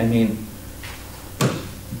initiate, I mean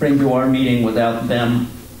bring to our meeting without them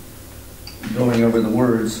going over the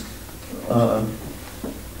words.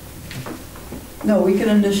 No, we can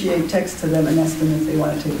initiate text to them and ask them if they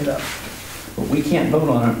want to take it up. But we can't vote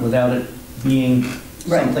on it without it being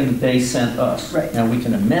Right. something they sent us. Right. Now, we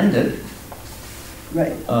can amend it.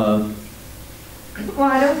 Right. Well,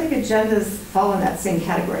 I don't think agendas fall in that same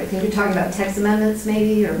category. I think you're talking about text amendments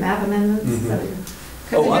maybe, or map amendments. Mhm.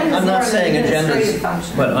 Oh, I'm not saying agendas,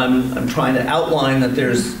 function. but I'm trying to outline that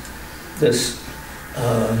there's this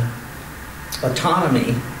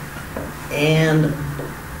autonomy and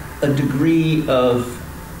a degree of,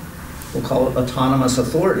 we'll call it autonomous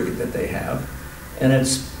authority that they have. And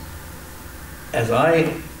it's, as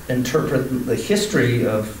I interpret the history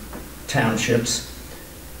of townships,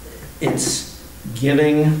 it's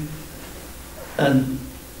giving an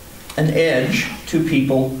edge to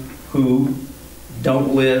people who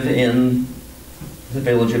don't live in the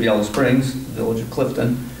village of Yellow Springs, the village of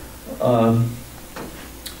Clifton,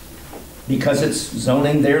 because it's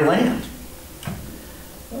zoning their land.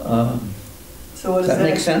 So what Does that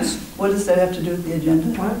make sense? What does that have to do with the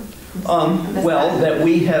agenda? Well, that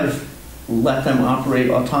we have let them operate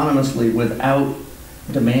autonomously without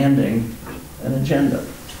demanding an agenda.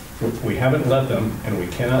 We haven't let them, and we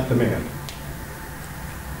cannot demand.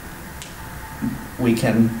 We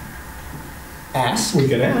can ask. We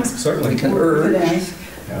can ask, certainly. We can We urge could ask.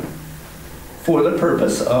 Yeah. for the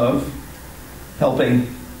purpose of helping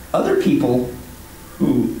other people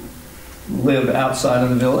who live outside of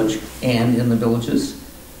the village and in the villages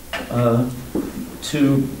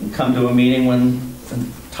to come to a meeting when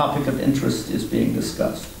a topic of interest is being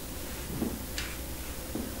discussed.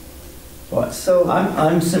 But So-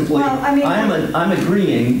 I'm simply, Well, I mean- I'm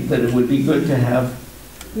agreeing that it would be good to have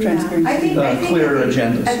Transparency. I think clearer at the-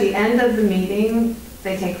 agendas. At the end of the meeting,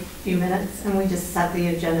 they take a few minutes and we just set the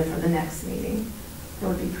agenda for the next meeting. It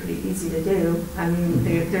would be pretty easy to do. I mean,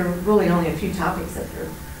 there are really only a few topics that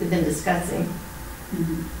they've been discussing.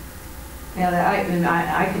 Mhm.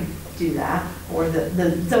 I could do that, or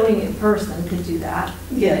the zoning person could do that.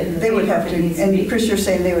 Yeah, Get it in the they would paper have if it needs to, to be. and Chris, you're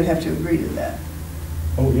saying they would have to agree to that.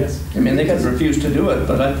 Oh, yes. I mean, they could Because- refuse to do it,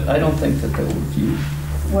 but I don't think that they'll refuse.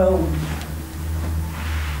 Well,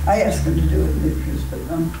 I asked them to do it, and they refused, but,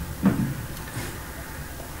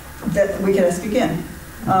 that, we can ask again.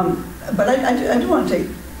 But I do want to take,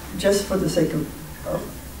 just for the sake of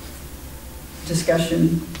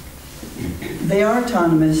discussion, they are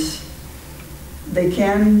autonomous. They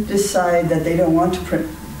can decide that they don't want to print,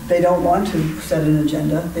 they don't want to set an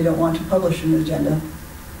agenda, they don't want to publish an agenda.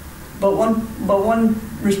 But one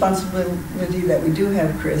responsibility that we do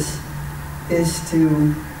have, Chris, is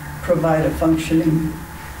to provide a functioning,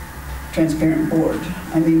 transparent board.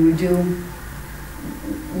 I mean, we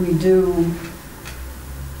do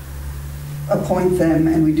appoint them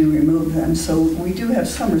and we do remove them, so we do have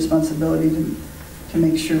some responsibility to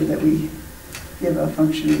make sure that we give a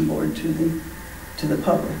functioning board to the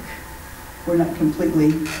public. We're not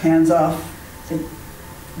completely hands-off to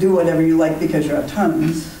do whatever you like because you're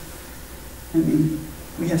autonomous. I mean,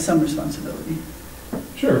 we have some responsibility.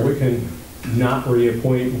 Sure, we can not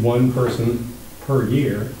reappoint one person per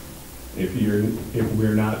year if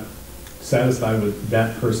we're not satisfied with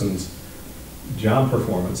that person's job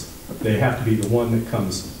performance. They have to be the one that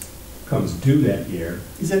comes due that year.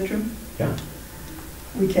 Is that true? Yeah.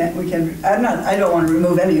 We can't, I don't want to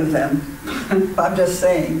remove any of them. I'm just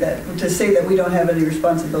saying that, to say that we don't have any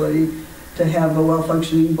responsibility to have a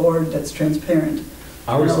well-functioning board that's transparent.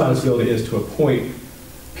 Our responsibility is to appoint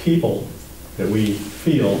people that we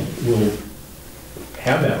feel will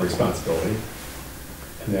have that responsibility.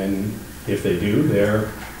 And then if they do,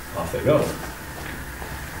 off they go.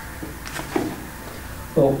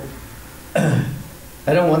 Well,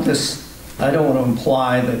 I don't want to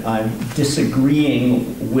imply that I'm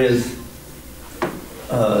disagreeing with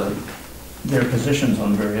their positions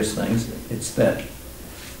on various things. It's that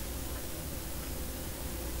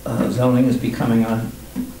zoning is becoming a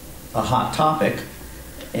hot topic,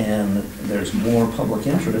 and there's more public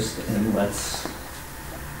interest, and let's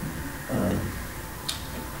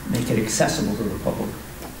make it accessible to the public.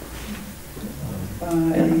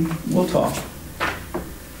 And we'll talk.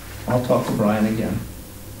 I'll talk to Brian again.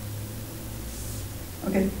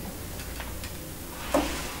 Okay.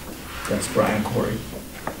 That's Brian Corey.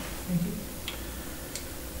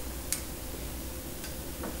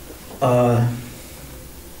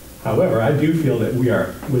 However, I do feel that we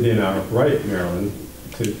are within our right, Marilyn,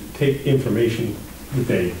 to take information that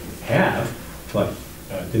they have, like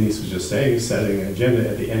Denise was just saying, setting an agenda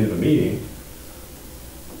at the end of a meeting.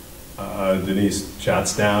 Denise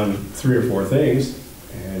jots down 3 or 4 things,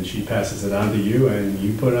 and she passes it on to you, and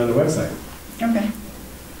you put it on the website. Okay.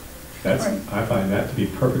 I find that to be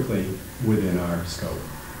perfectly within our scope,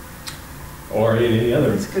 or in any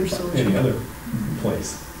other That's a good solution.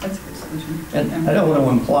 place. That's a good solution. And I don't want to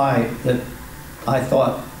imply that I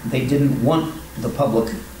thought they didn't want the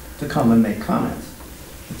public to come and make comments.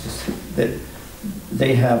 It's just that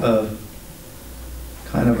they have a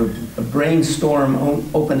kind of a brainstorm,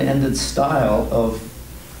 open-ended style of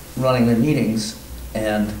running their meetings,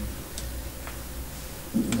 and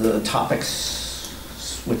the topics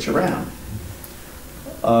switch around.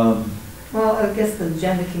 Well, I guess the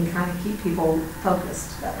agenda can kind of keep people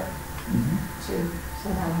focused better, too. So,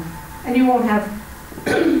 and you won't have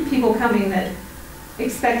people coming that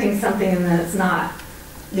expecting something and then it's not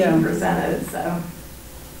being presented. So,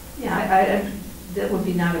 yeah, that would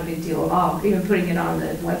be not a big deal at all, even putting it on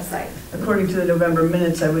the website. According to the November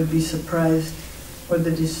minutes, I would be surprised, or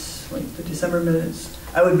the December minutes,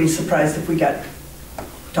 I would be surprised if we talked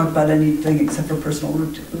about anything except for personal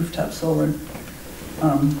rooftop solar.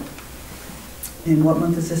 In what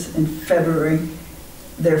month is this? In February.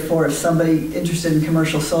 Therefore, if somebody interested in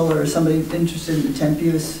commercial solar or somebody interested in temp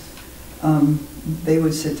use, they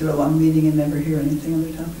would sit through a long meeting and never hear anything on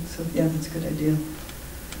the topic. So yeah, that's a good idea.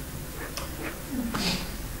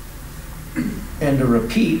 And to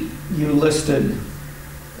repeat, you listed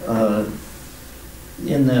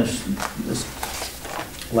in this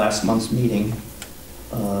last month's meeting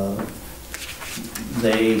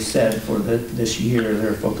They said for this year,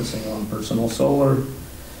 they're focusing on personal solar,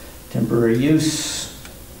 temporary use,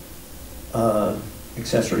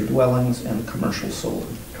 accessory dwellings, and commercial solar.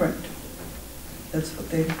 Correct. That's what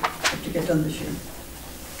they have to get done this year.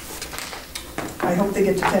 I hope they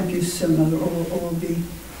get to temp use soon, or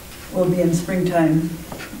we'll be in springtime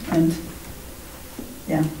and,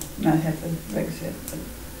 yeah, not have the regs yet.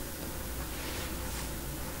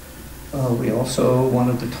 We also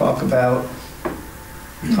wanted to talk about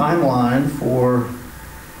timeline for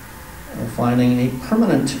finding a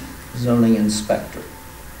permanent zoning inspector.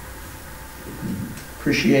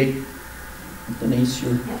 Appreciate, Denise,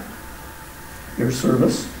 your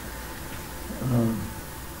service.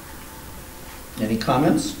 Any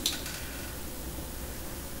comments?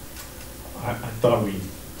 I thought we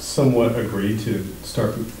somewhat agreed to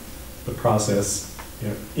start the process,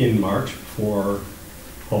 in March for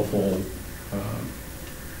hopeful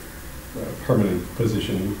permanent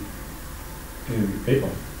position in April,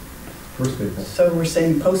 1st of April. So we're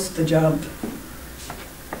saying post the job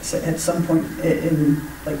at some point in,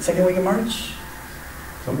 like, second week of March?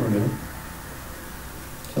 Somewhere in there.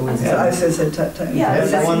 So we've I had, said time. Yeah,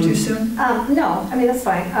 Is that one- too soon? No, I mean, that's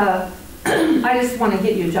fine. I just want to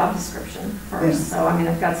get you a job description first, Yeah. so I mean,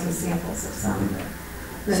 I've got some samples of some.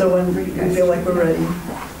 So when for you we guys feel to like we're look at. ready,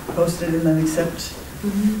 post it and then accept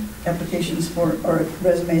Mhm. applications for, or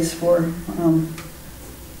resumes for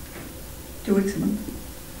 2 weeks a month.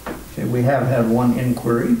 okay, we have had one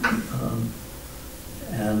inquiry,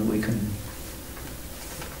 and we can,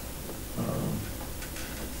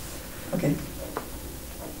 Okay.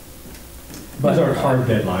 These aren't hard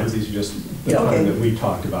deadlines, these are just the Yeah. time Okay. that we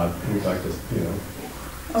talked about. We'd like to,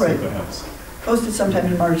 All see right. what happens. Post it sometime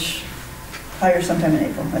in March, hire sometime in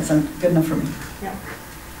April. That's good enough for me. Yeah.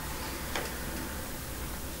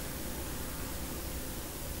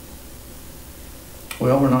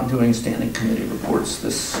 well, we're not doing standing committee reports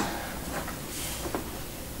this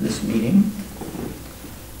meeting.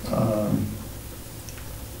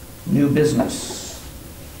 New business.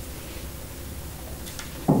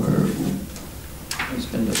 There's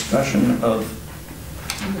been discussion of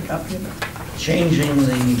Have a copy of it. changing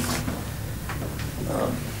the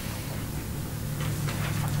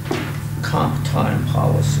comp time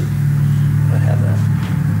policy. I have that.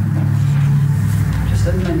 Just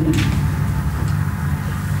an amendment.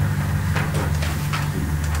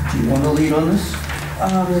 Do you want to lead on this?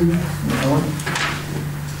 Ellen?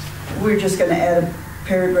 We're just going to add a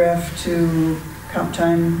paragraph to comp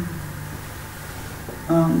time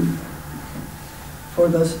for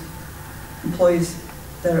those employees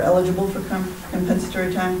that are eligible for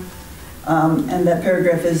compensatory time. And that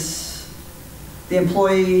paragraph is, the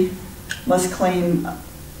employee must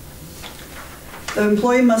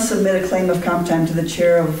submit a claim of comp time to the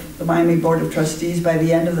chair of the Miami Board of Trustees by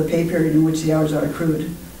the end of the pay period in which the hours are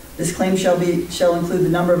accrued. This claim shall include the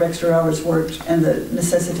number of extra hours worked and the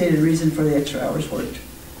necessitated reason for the extra hours worked.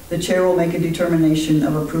 The chair will make a determination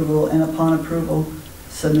of approval, and upon approval,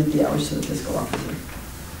 submit the hours to the fiscal officer.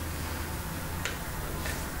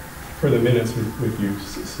 For the minutes, would you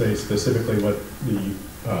say specifically what the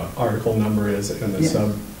article number is and the Yeah.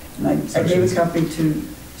 sub? And I gave a copy to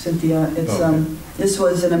Cynthia. It's, Okay. this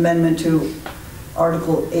was an amendment to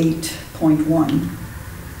Article 8.1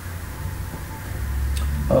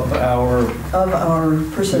 Of our, of our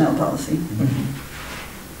personnel policy.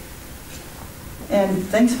 And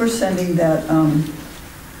thanks for sending that,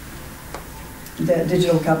 that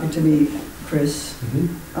digital copy to me, Chris. Mhm.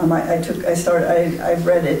 I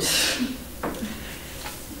read it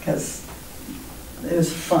because it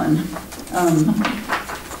was fun. I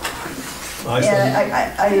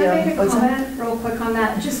Yeah, Can I make a what's that? comment real quick on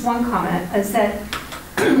that? Just one comment, is that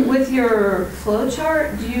with your flow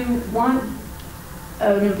chart, do you want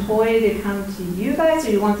an employee to come to you guys, or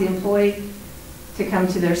do you want the employee to come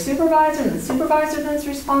to their supervisor, and the supervisor then is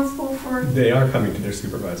responsible for? They are coming to their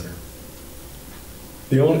supervisor.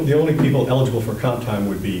 The only people eligible for comp time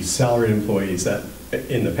would be salaried employees. That,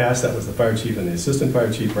 in the past, that was the fire chief and the assistant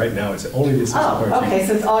fire chief. Right now, it's only the assistant fire Oh, chief. okay,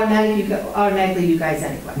 so it's automatically you guys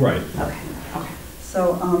anyway? Right. Okay, okay.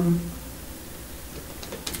 So,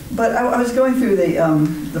 but I was going through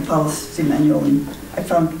the policy manual, and I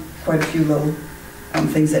found quite a few little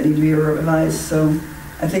things that need to be revised. So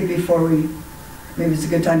I think maybe it's a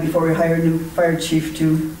good time before we hire a new fire chief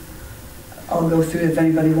I'll go through if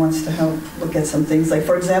anybody wants to help look at some things. Like,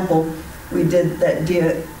 for example, we did that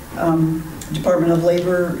Department of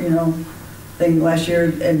Labor, thing last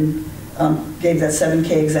year, and gave that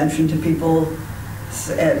 7K exemption to people.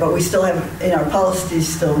 But we still have, in our policy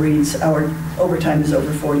still reads our overtime is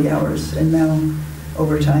over 40 hours, and now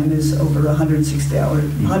overtime is over 160 hours,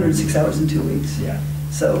 106 hours in 2 weeks. Yeah.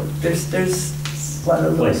 So there's a lot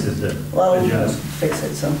of Places that adjust. fix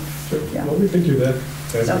it, so, yeah. Well, we can do that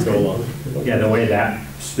as Sounds we go good. along. Yeah, the way that,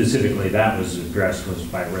 specifically that was addressed was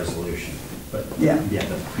by resolution, but Yeah. yeah,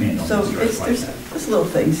 the manual So was addressed like there's that. just little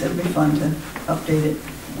things, it'd be fun to update it.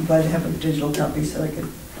 I'm glad to have a digital copy so I could,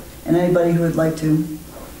 and anybody who would like to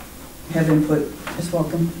have input is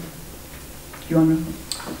welcome. Do you want me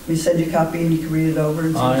to send you a copy and you can read it over?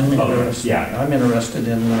 And see? I'm Oh, interested, yeah. I'm interested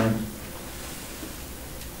in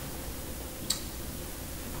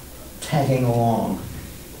tagging along.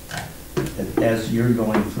 As you're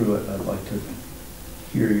going through it, I'd like to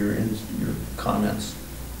hear your comments.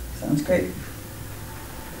 Sounds great.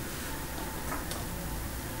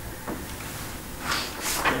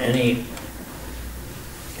 Any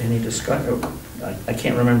discussion? I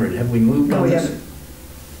can't remember it. Have we moved No, on we this?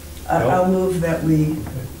 haven't. I'll move that we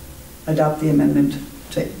adopt the amendment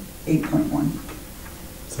to 8.1.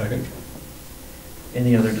 Second?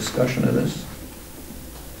 Any other discussion of this?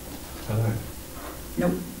 Aye.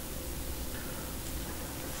 Nope.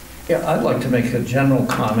 Yeah, I'd like to make a general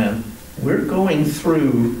comment. We're going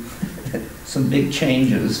through some big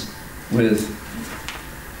changes with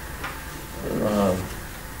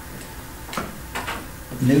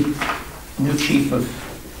new chief of,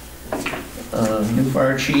 new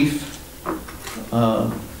fire chief,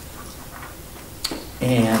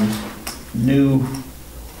 and new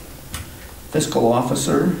fiscal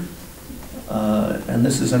officer. And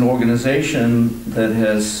this is an organization that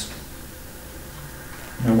has,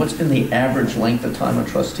 what's been the average length of time a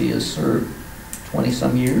trustee has served?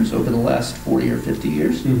 20-some years over the last 40 or 50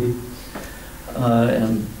 years?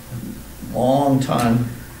 And long time,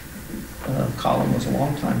 Colin was a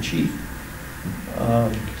long time chief.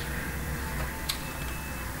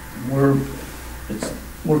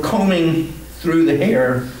 We're combing through the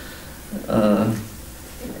hair,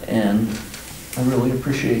 and I really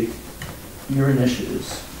appreciate your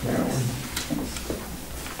initiatives, Marilyn.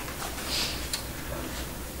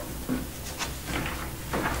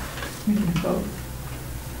 We can vote.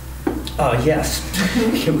 Yes.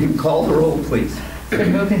 Can we call the roll, please? It's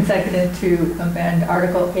been moved and seconded to amend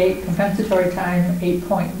Article 8, compensatory time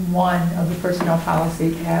 8.1 of the personnel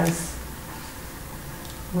policy as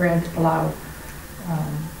read aloud.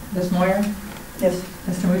 Ms. Moyer? Yes.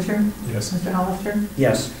 Mr. Mutcher? Yes. Mr. Hollister?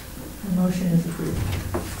 Yes. The motion is approved.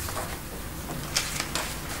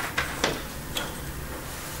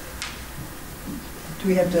 Do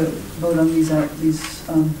we have to vote on these,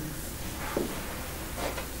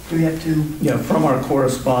 do we have to? Yeah, from our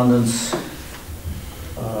correspondence,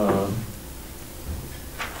 I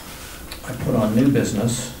put on new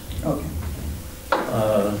business. Okay.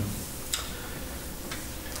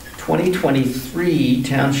 2023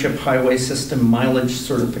 Township Highway System Mileage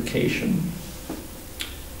Certification.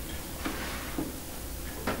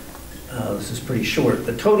 This is pretty short.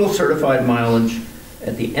 The total certified mileage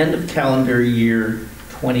at the end of calendar year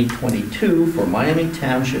 2022 for Miami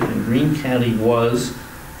Township and Greene County was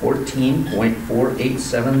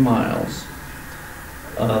 14.487 miles.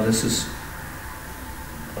 This is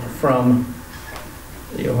from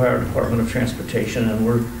the Ohio Department of Transportation, and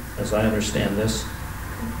we're, as I understand this,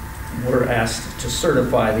 we're asked to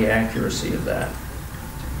certify the accuracy of that.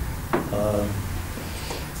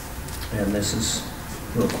 And this is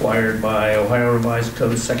required by Ohio Revised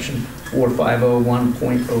Code Section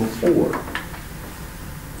 4501.04.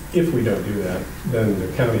 If we don't do that, then the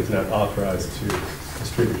county is not authorized to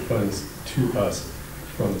distribute funds to us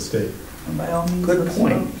from the state. And by all means. Good let's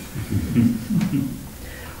point.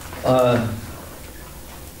 vote.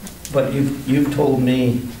 But you've told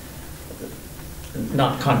me,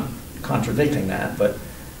 not contradicting that, but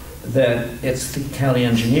that it's the county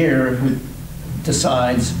engineer who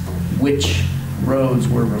decides which roads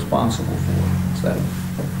we're responsible for. Is that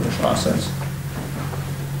the process?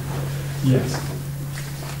 Yes.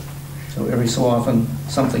 So every so often,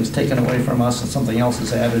 something's taken away from us and something else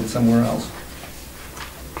is added somewhere else.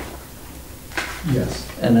 Yes.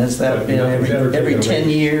 And has that But been nothing's ever every taken 10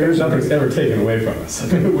 away. years? Nothing's ever taken away from us.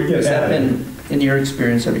 We get Has that added. been, in your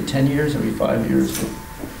experience, every 10 years, every 5 years?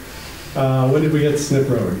 When did we get Snip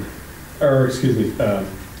Road? Or, excuse me, I'm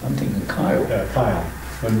thinking Kyle. Kyle.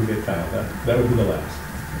 When did we get Kyle? That would be the last.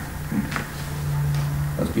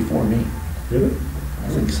 That's before me. Really? I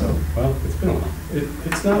think so. Well, it's been a while.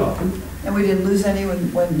 It's not often. And we didn't lose any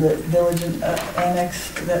when the village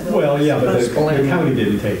annexed that little. Well, yeah, but the Spillane. county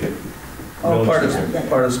didn't take it. Oh, Part of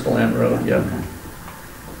yeah. Spillane Road, yeah.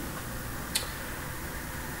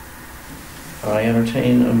 I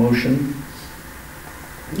entertain a motion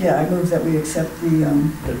Yeah, I move that we accept the,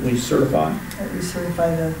 that we certify. that we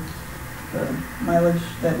certify the mileage,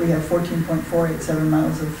 that we have 14.487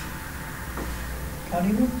 miles of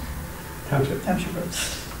county roads, township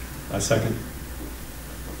roads. A second.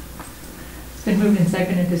 It's been moved and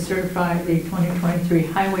seconded to certify the 2023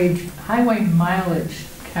 highway mileage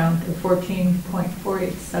count of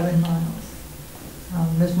 14.487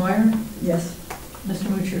 miles. Ms. Moyer? Yes. Mr.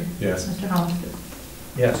 Mutcher? Yes. Mr. Hollister?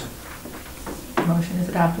 Yes. Motion is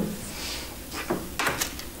adopted.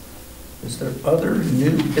 Is there other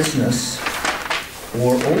new business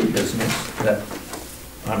or old business that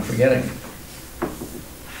I'm forgetting?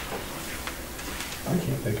 I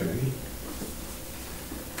can't think of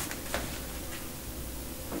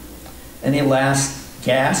any. Any last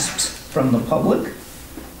gasps from the public?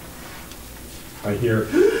 I hear,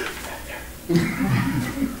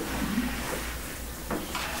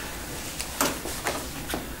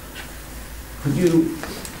 Could you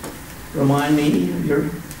remind me,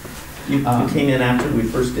 you came in after we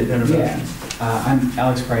first did introductions? I'm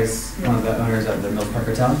Alex Price, one of the owners of the Mills Park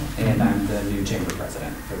Hotel, and I'm the new chamber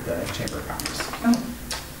president for the Chamber of Commerce. Oh,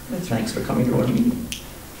 that's right. Thanks for coming to our meeting.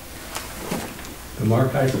 the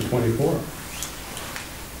archive for 24.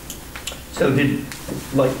 So did,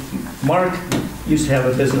 like, Mark used to have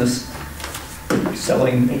a business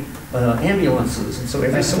selling ambulances, and so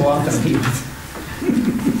every so often he would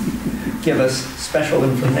give us special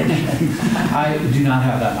information. I do not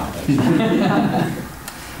have that knowledge.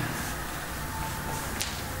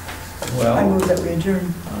 Well, I move that we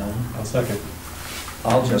adjourn. I'll second.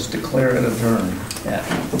 I'll just declare it adjourned at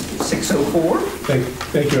 6:04.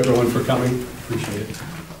 Thank you, everyone, for coming. Appreciate it.